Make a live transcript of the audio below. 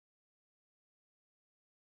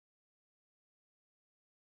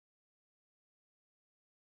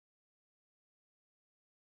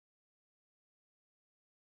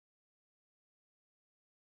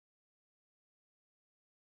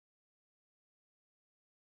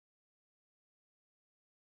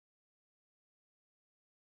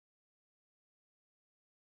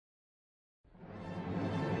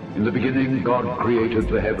In the beginning God created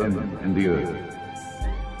the heaven and the earth.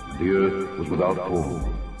 And the earth was without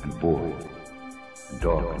form and void, and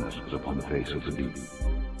darkness was upon the face of the deep.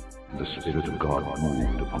 And the Spirit of God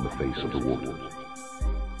moved upon the face of the waters.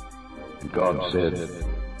 And God said,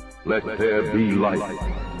 "Let there be light."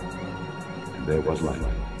 And there was light.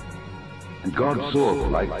 And God saw the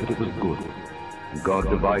light that it was good. And God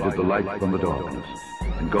divided the light from the darkness.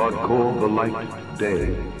 And God called the light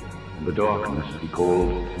day, and the darkness he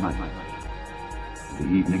called night. And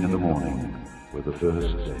the evening and the morning were the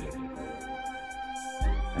first day.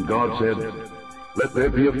 And God said, "Let there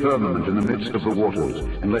be a firmament in the midst of the waters,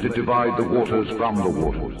 and let it divide the waters from the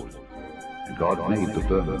waters." And God made the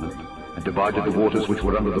firmament, and divided the waters which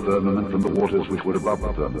were under the firmament from the waters which were above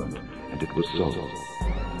the firmament. And it was so.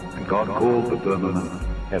 And God called the firmament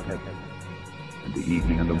heaven. And the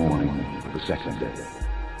evening and the morning were the second day.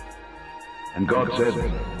 And God said,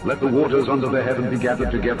 "Let the waters under the heaven be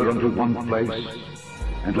gathered together unto one place,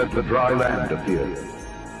 and let the dry land appear."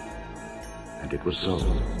 And it was so.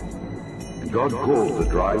 And God called the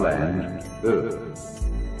dry land earth.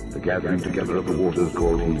 The gathering together of the waters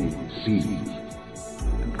called he seas.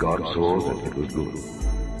 And God saw that it was good.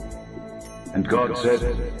 And God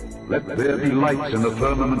said, "Let there be lights in the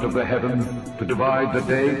firmament of the heaven to divide the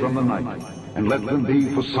day from the night, and let them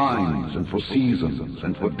be for signs and for seasons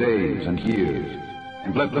and for days and years,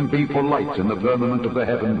 and let them be for lights in the firmament of the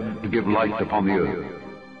heaven to give light upon the earth."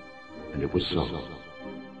 And it was so.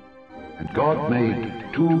 And God made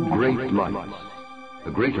two great lights,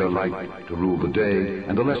 the greater light to rule the day,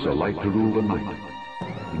 and the lesser light to rule the night.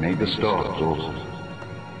 He made the stars also.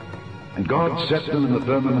 And God set them in the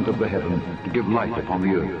firmament of the heaven to give light upon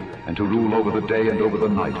the earth, and to rule over the day and over the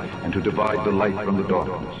night, and to divide the light from the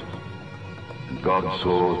darkness. And God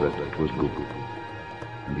saw that it was good.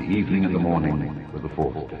 And the evening and the morning were the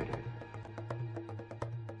fourth day.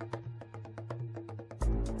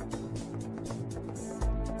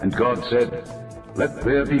 And God said, "Let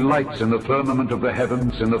there be lights in the firmament of the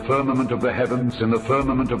heavens, in the firmament of the heavens, in the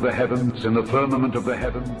firmament of the heavens, in the firmament of the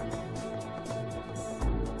heavens."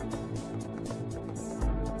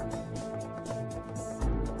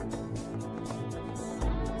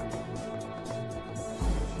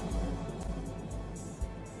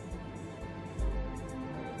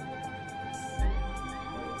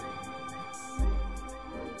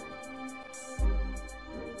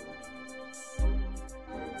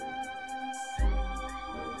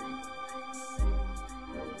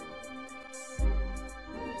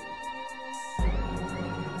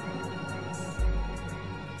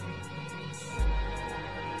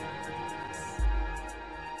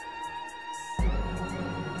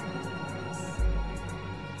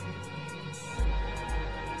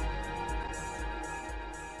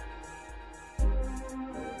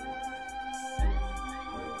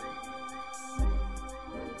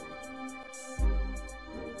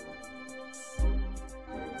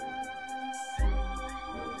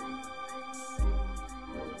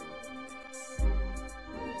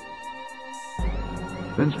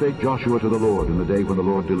 Then spake Joshua to the Lord in the day when the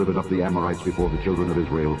Lord delivered up the Amorites before the children of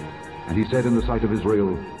Israel. And he said in the sight of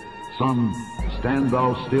Israel, "Sun, stand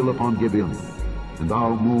thou still upon Gibeon, and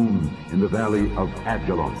thou moon in the valley of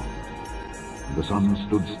Ajalon." And the sun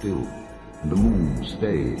stood still, and the moon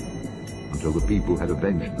stayed, until the people had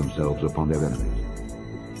avenged themselves upon their enemies.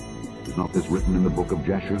 Is not this written in the book of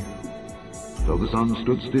Jasher? So the sun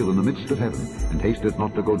stood still in the midst of heaven, and hasted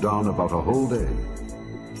not to go down about a whole day.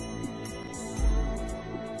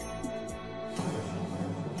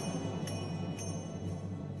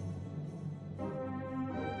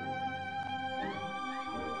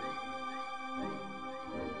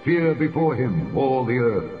 Fear before him all the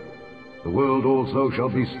earth. The world also shall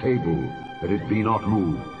be stable, that it be not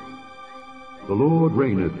moved. The Lord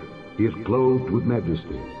reigneth, he is clothed with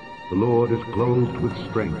majesty. The Lord is clothed with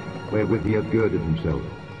strength, wherewith he hath girded himself.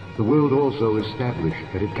 The world also is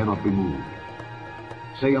established, that it cannot be moved.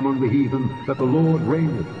 Say among the heathen that the Lord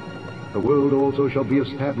reigneth. The world also shall be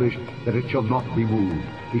established, that it shall not be moved.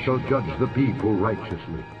 He shall judge the people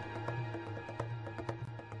righteously.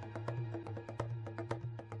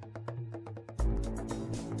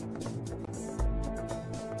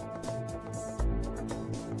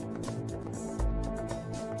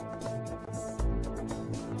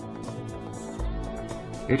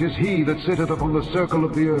 It is he that sitteth upon the circle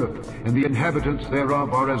of the earth, and the inhabitants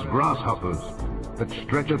thereof are as grasshoppers, that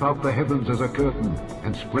stretcheth out the heavens as a curtain,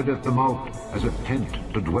 and spreadeth them out as a tent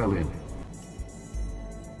to dwell in.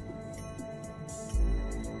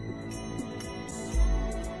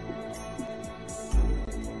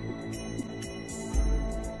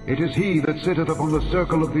 It is he that sitteth upon the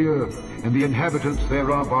circle of the earth, and the inhabitants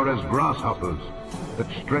thereof are as grasshoppers,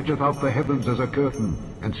 that stretcheth out the heavens as a curtain,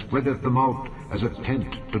 and spreadeth them out as a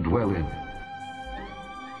tent to dwell in.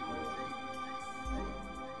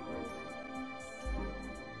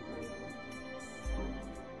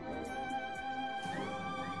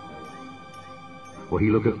 For he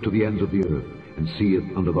looketh to the ends of the earth, and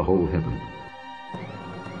seeth under the whole heaven.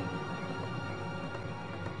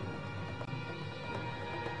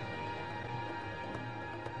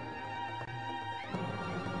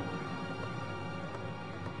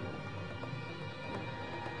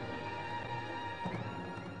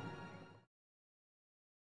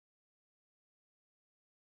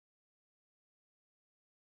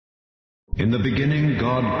 In the beginning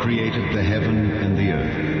God created the heaven and the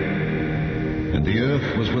earth. And the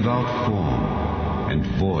earth was without form and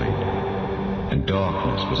void, and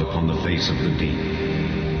darkness was upon the face of the deep.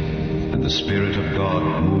 And the Spirit of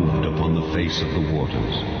God moved upon the face of the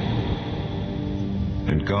waters.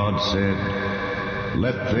 And God said,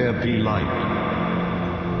 Let there be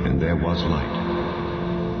light. And there was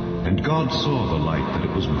light. And God saw the light that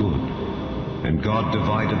it was good. And God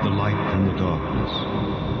divided the light from the darkness.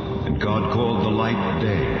 And God called the light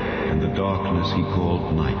day, and the darkness he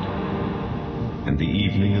called night. And the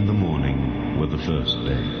evening and the morning were the first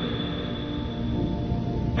day.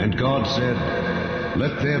 And God said,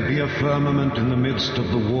 Let there be a firmament in the midst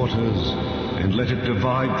of the waters, and let it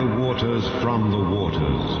divide the waters from the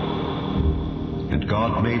waters. And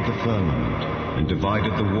God made the firmament, and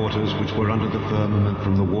divided the waters which were under the firmament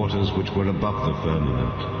from the waters which were above the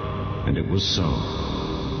firmament. And it was so.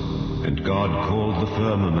 And God called the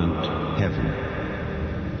firmament heaven.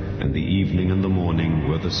 And the evening and the morning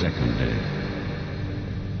were the second day.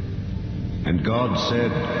 And God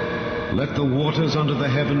said, Let the waters under the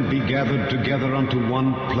heaven be gathered together unto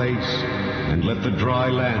one place, and let the dry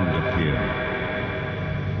land appear.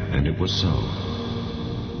 And it was so.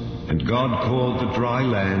 And God called the dry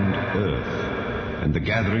land earth, and the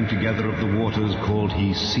gathering together of the waters called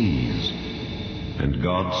he seas. And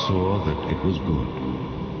God saw that it was good.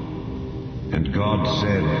 And God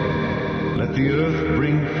said, Let the earth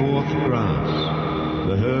bring forth grass,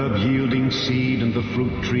 the herb yielding seed, and the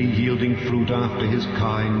fruit tree yielding fruit after his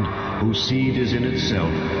kind, whose seed is in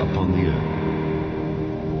itself upon the earth.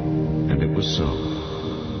 And it was so.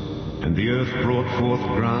 And the earth brought forth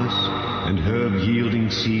grass, and herb yielding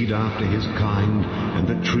seed after his kind, and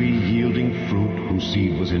the tree yielding fruit, whose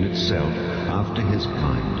seed was in itself after his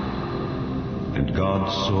kind. And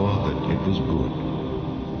God saw that it was good.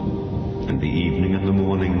 And the evening and the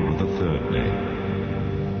morning were the third day.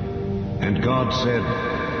 And God said,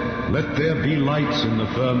 Let there be lights in the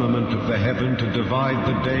firmament of the heaven to divide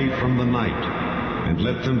the day from the night, and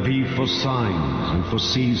let them be for signs, and for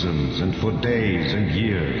seasons, and for days and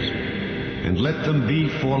years. And let them be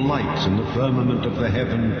for lights in the firmament of the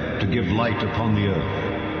heaven to give light upon the earth.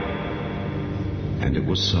 And it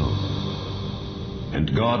was so.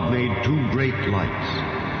 And God made two great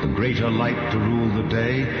lights, the greater light to rule the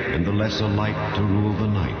day, and the lesser light to rule the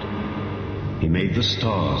night. He made the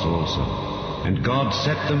stars also, and God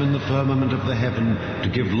set them in the firmament of the heaven to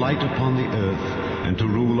give light upon the earth, and to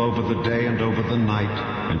rule over the day and over the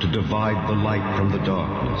night, and to divide the light from the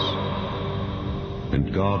darkness.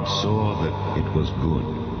 And God saw that it was good.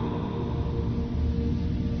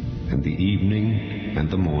 And the evening and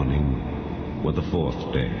the morning were the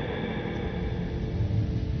fourth day.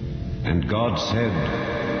 And God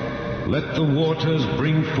said, Let the waters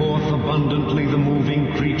bring forth abundantly the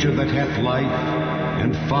moving creature that hath life,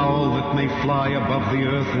 and fowl that may fly above the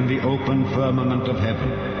earth in the open firmament of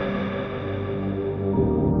heaven.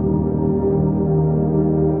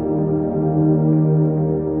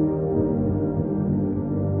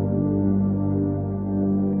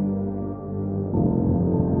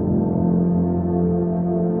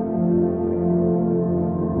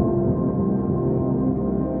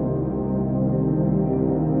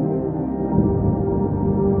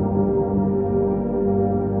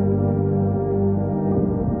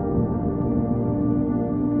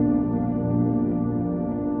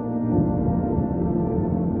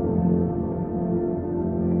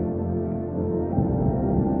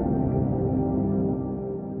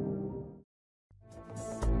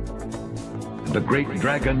 The great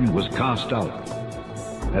dragon was cast out,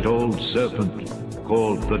 that old serpent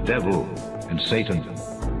called the devil and Satan,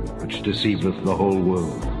 which deceiveth the whole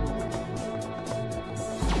world.